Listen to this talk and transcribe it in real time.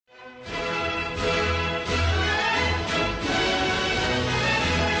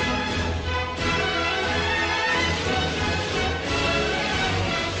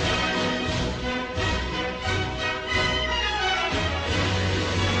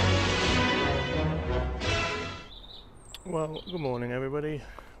Well, good morning everybody.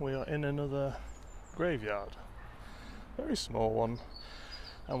 We are in another graveyard, very small one,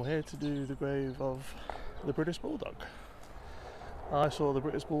 and we're here to do the grave of the British Bulldog. I saw the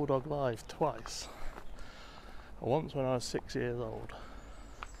British Bulldog live twice. Once when I was 6 years old.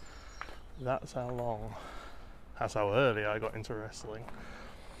 That's how early I got into wrestling.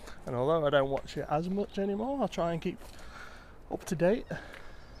 And although I don't watch it as much anymore, I try and keep up to date.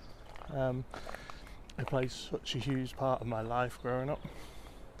 It plays such a huge part of my life growing up,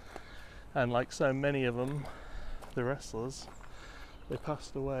 and like so many of them, the wrestlers, they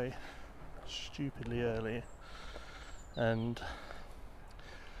passed away stupidly early, and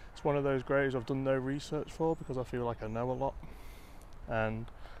it's one of those graves I've done no research for because I feel like I know a lot, and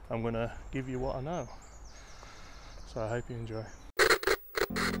I'm going to give you what I know, so I hope you enjoy.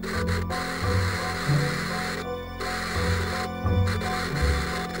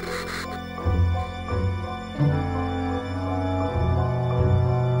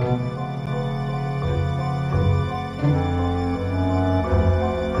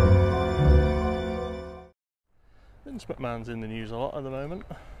 Vince McMahon's in the news a lot at the moment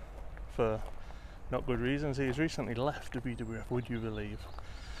for not good reasons. He's recently left WWF, would you believe?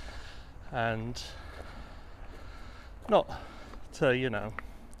 And not to, you know,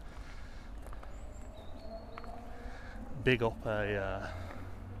 big up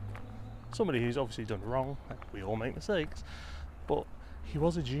somebody who's obviously done wrong. We all make mistakes, but he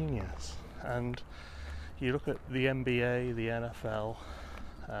was a genius. And you look at the NBA, the NFL,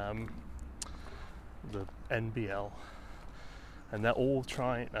 the NBL, and they're all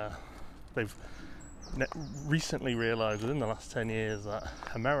trying to, they've recently realised within the last 10 years that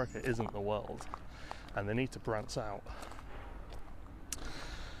America isn't the world and they need to branch out.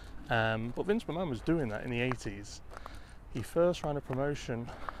 But Vince McMahon was doing that in the 80s. He first ran a promotion,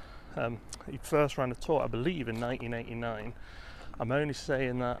 he first ran a tour, I believe, in 1989. I'm only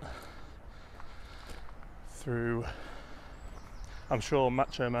saying that through, I'm sure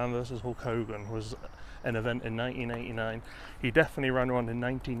Macho Man vs Hulk Hogan was an event in 1989. He definitely ran one in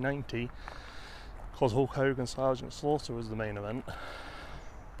 1990 because Hulk Hogan Sergeant Slaughter was the main event,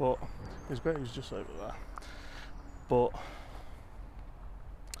 but his grave was just over there. But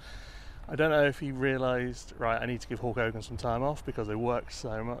I don't know if he realised, right, I need to give Hulk Hogan some time off because they worked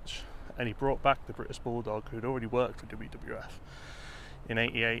so much, and he brought back the British Bulldog, who'd already worked for WWF in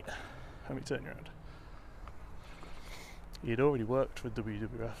 '88. Let me turn you around. He'd already worked with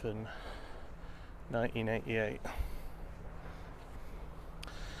WWF in 1988,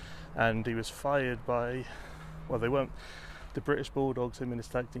 and he was fired by, well, they weren't, the British Bulldogs, him and his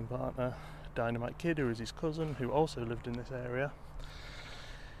tag team partner Dynamite Kid, who was his cousin, who also lived in this area.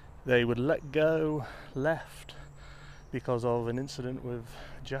 They would left because of an incident with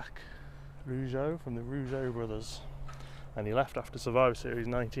Jack Rougeau from the Rougeau brothers, and he left after Survivor Series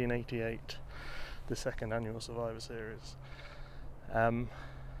 1988, the second annual Survivor Series. I'm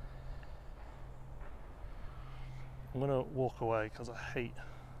gonna walk away because I hate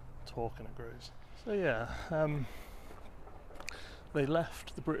talking at graves. So yeah, they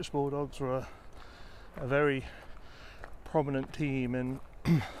left. The British Bulldogs were a very prominent team in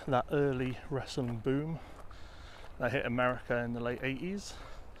that early wrestling boom that hit America in the late 80s.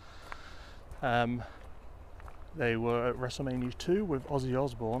 They were at WrestleMania 2 with Ozzy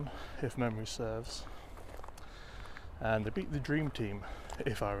Osbourne, if memory serves, and they beat the Dream Team,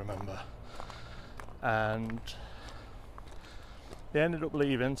 if I remember, and they ended up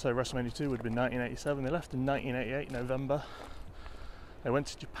leaving. So WrestleMania 2 would have been 1987. They left in 1988 November. They went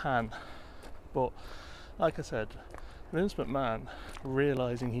to Japan, but like I said, Vince McMahon,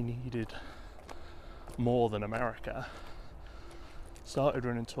 realising he needed more than America, started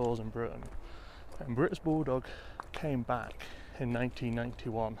running tours in Britain, and British Bulldog came back in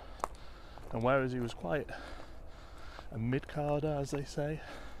 1991, and whereas he was quite a mid-carder, as they say,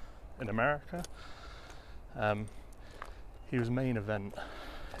 in America, he was main event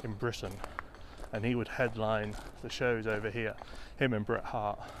in Britain, and he would headline the shows over here, him and Bret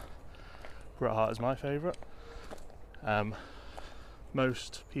Hart. Bret Hart is my favourite.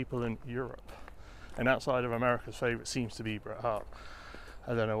 Most people in Europe and outside of America's favourite seems to be Bret Hart.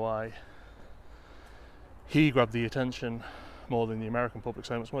 I don't know why he grabbed the attention more than the American public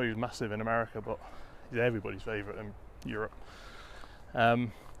so much more. He was massive in America, but he's everybody's favourite in Europe.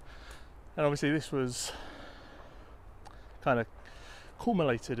 And obviously this was kind of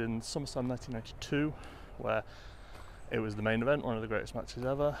culminated in SummerSlam 1992, where it was the main event, one of the greatest matches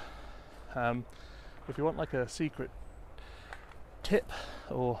ever. If you want like a secret tip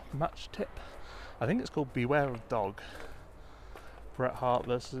or match tip, I think it's called Beware of Dog. Bret Hart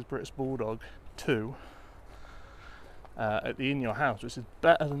versus British Bulldog 2. at the In Your House, which is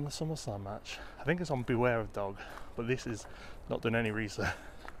better than the SummerSlam match. I think it's on Beware of Dog, but this is not done any research.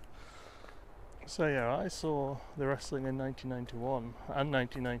 So yeah, I saw the wrestling in 1991 and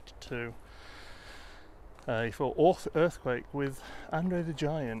 1992. He fought Earthquake with Andre the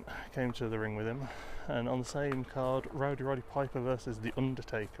Giant, came to the ring with him, and on the same card Rowdy Roddy Piper versus The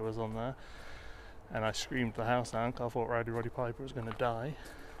Undertaker was on there, and I screamed the house down because I thought Rowdy Roddy Piper was going to die.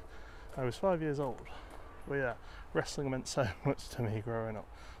 I was 5 years old, but yeah, wrestling meant so much to me growing up.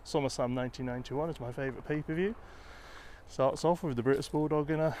 SummerSlam 1991 is my favourite pay-per-view. Starts off with the British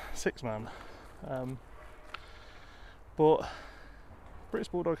Bulldog in a 6-man. But British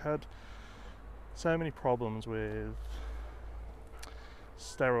Bulldog had so many problems with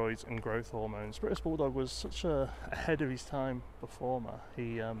steroids and growth hormones. British Bulldog was such a ahead of his time performer.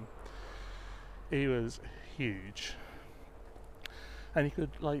 He was huge, and he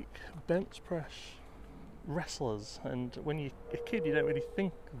could like bench press wrestlers, and when you're a kid you don't really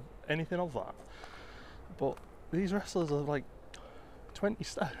think anything of that, but these wrestlers are like 20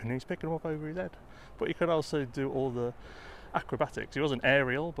 stone and he's picking them up over his head. But he could also do all the acrobatics. He wasn't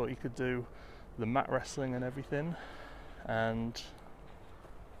aerial, but he could do the mat wrestling and everything. And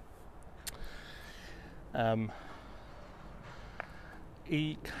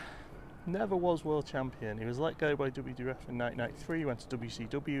he never was world champion. He was let go by WWF in 1993. He went to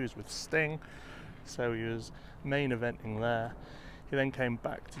WCW, he was with Sting, so he was main eventing there. He then came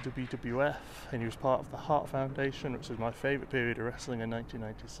back to WWF and he was part of the Hart Foundation, which was my favourite period of wrestling, in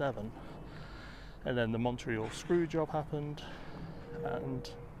 1997. And then the Montreal Screwjob happened and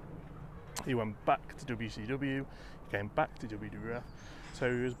he went back to WCW, he came back to WWF,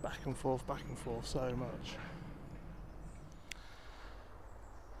 so he was back and forth so much.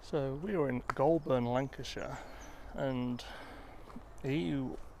 So we were in Goulburn, Lancashire, and he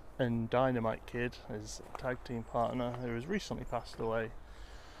and Dynamite Kid, his tag team partner, who has recently passed away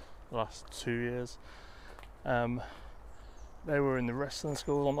the last 2 years, they were in the wrestling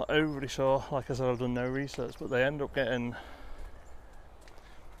school. I'm not overly sure, like I said, I've done no research, but they end up getting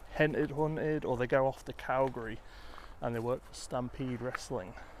hunted, or they go off to Calgary and they work for Stampede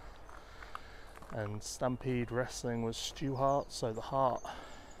Wrestling. And Stampede Wrestling was Stu Hart, so the Hart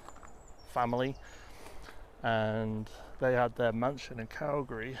family, and they had their mansion in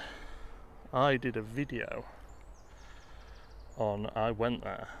Calgary. I did a video I went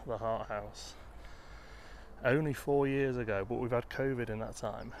there, the Hart House, only 4 years ago, but we've had COVID in that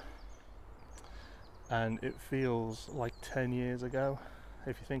time, and it feels like 10 years ago.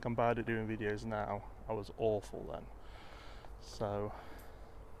 If you think I'm bad at doing videos now, I was awful then. So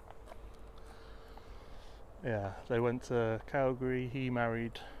yeah, they went to Calgary. He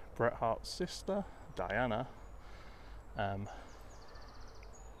married Bret Hart's sister, Diana,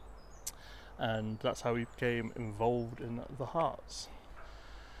 and that's how he became involved in the Harts.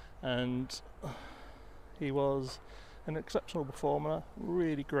 And he was an exceptional performer,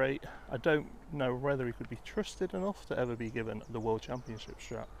 really great. I don't know whether he could be trusted enough to ever be given the World Championship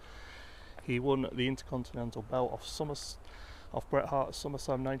strap. He won the Intercontinental belt off Bret Hart at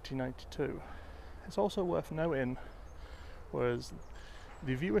SummerSlam 1992. It's also worth noting was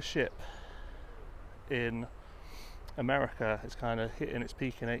the viewership in America is kind of hitting its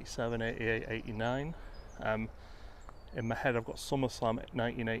peak in 87, 88, 89. In my head I've got SummerSlam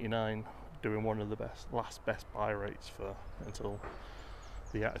 1989 doing one of the last best buy rates for until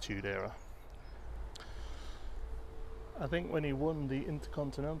the Attitude Era. I think when he won the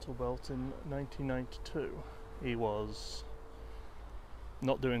Intercontinental belt in 1992, he was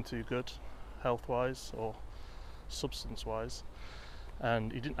not doing too good health-wise or substance-wise,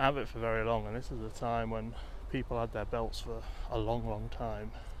 and he didn't have it for very long, and this is a time when people had their belts for a long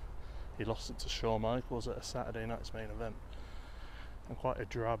time. He lost it to Shawn Michaels at a Saturday night's main event, and quite a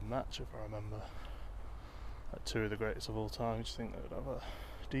drab match if I remember. Like two of the greatest of all time, you just think they would have a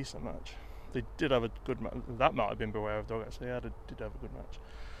decent match. They did have a good match. That might have been Beware of Dog actually. Yeah, they did have a good match.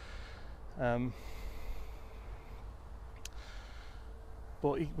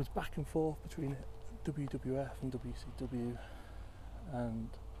 But he was back and forth between WWF and WCW, and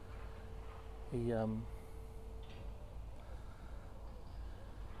he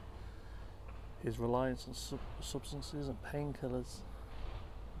his reliance on substances and painkillers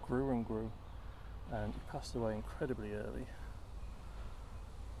grew and grew, and he passed away incredibly early.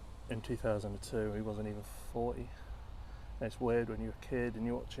 In 2002, he wasn't even 40. And it's weird when you're a kid and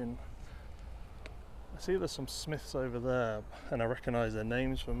you're watching. I see there's some Smiths over there, and I recognise their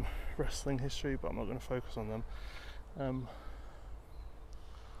names from wrestling history, but I'm not going to focus on them.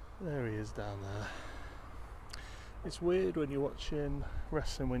 There he is down there. It's weird when you're watching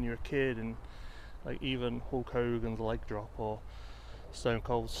wrestling when you're a kid and Like even Hulk Hogan's leg drop or Stone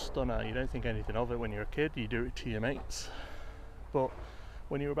Cold's stunner, you don't think anything of it when you're a kid, you do it to your mates. But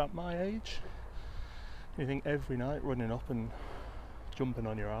when you're about my age, you think every night running up and jumping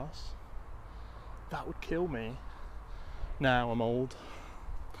on your ass, that would kill me. Now I'm old,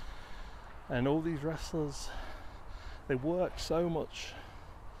 and all these wrestlers, they work so much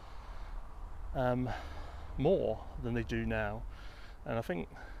more than they do now, and I think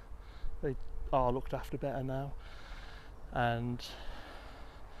they are looked after better now. And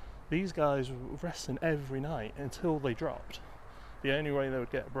these guys were wrestling every night until they dropped. The only way they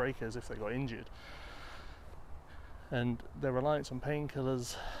would get a break is if they got injured, and their reliance on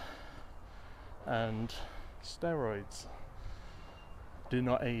painkillers and steroids do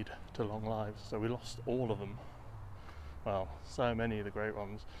not aid to long lives. So we lost all of them. Well, so many of the great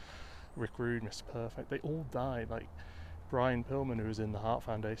ones. Rick Rude, Mr. Perfect, they all died. Like Brian Pillman, who was in the Heart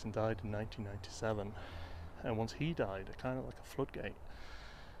Foundation, died in 1997, and once he died, it kind of like a floodgate.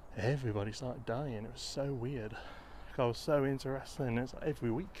 Everybody started dying. It was so weird. I was so into wrestling. It's like every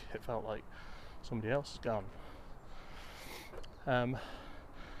week it felt like somebody else is gone. And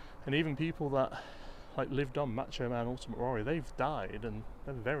even people that like lived on, Macho Man, Ultimate Warrior, they've died and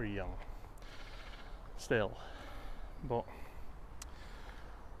they're very young still. But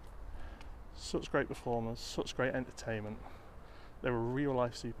such great performers, such great entertainment. They were real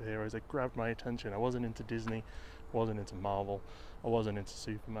life superheroes. They grabbed my attention. I wasn't into Disney, I wasn't into Marvel, I wasn't into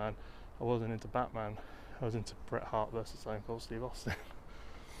Superman, I wasn't into Batman. I was into Bret Hart versus Stone Cold Steve Austin.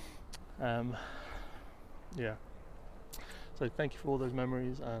 Yeah. So thank you for all those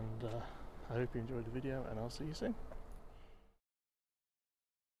memories, and I hope you enjoyed the video, and I'll see you soon.